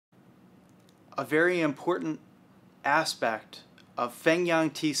A very important aspect of Feng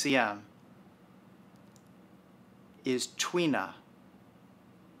Yang TCM is Tui Na.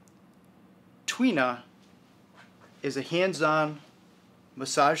 Tui Na is a hands-on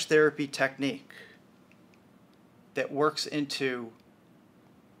massage therapy technique that works into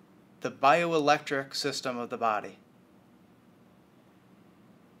the bioelectric system of the body.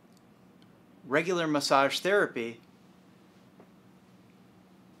 Regular massage therapy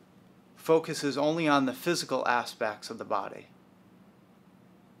focuses only on the physical aspects of the body.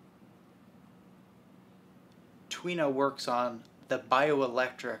 Tui Na works on the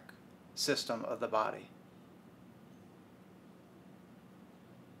bioelectric system of the body,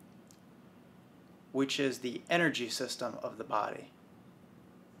 which is the energy system of the body.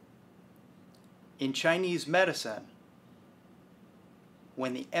 In Chinese medicine,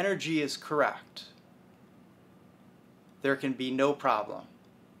 when the energy is correct, there can be no problem.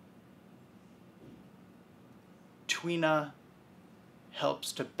 Tui Na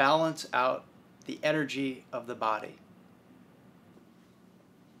helps to balance out the energy of the body.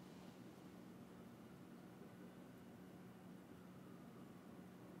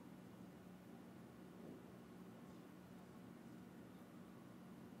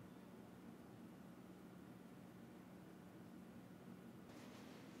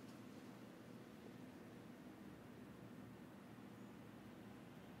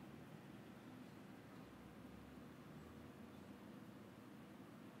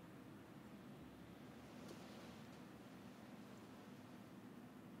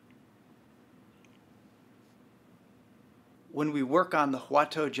 When we work on the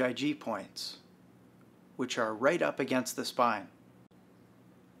Huatou Jiaji points, which are right up against the spine,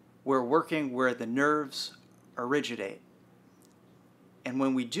 we're working where the nerves originate. And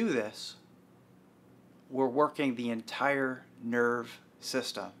when we do this, we're working the entire nerve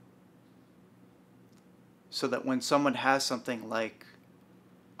system. So that when someone has something like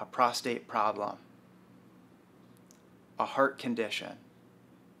a prostate problem, a heart condition,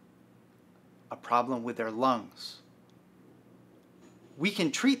 a problem with their lungs, we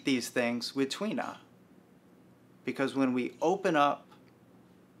can treat these things with Tui Na, because when we open up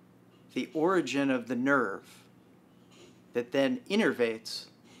the origin of the nerve that then innervates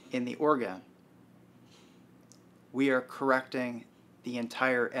in the organ, we are correcting the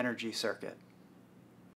entire energy circuit.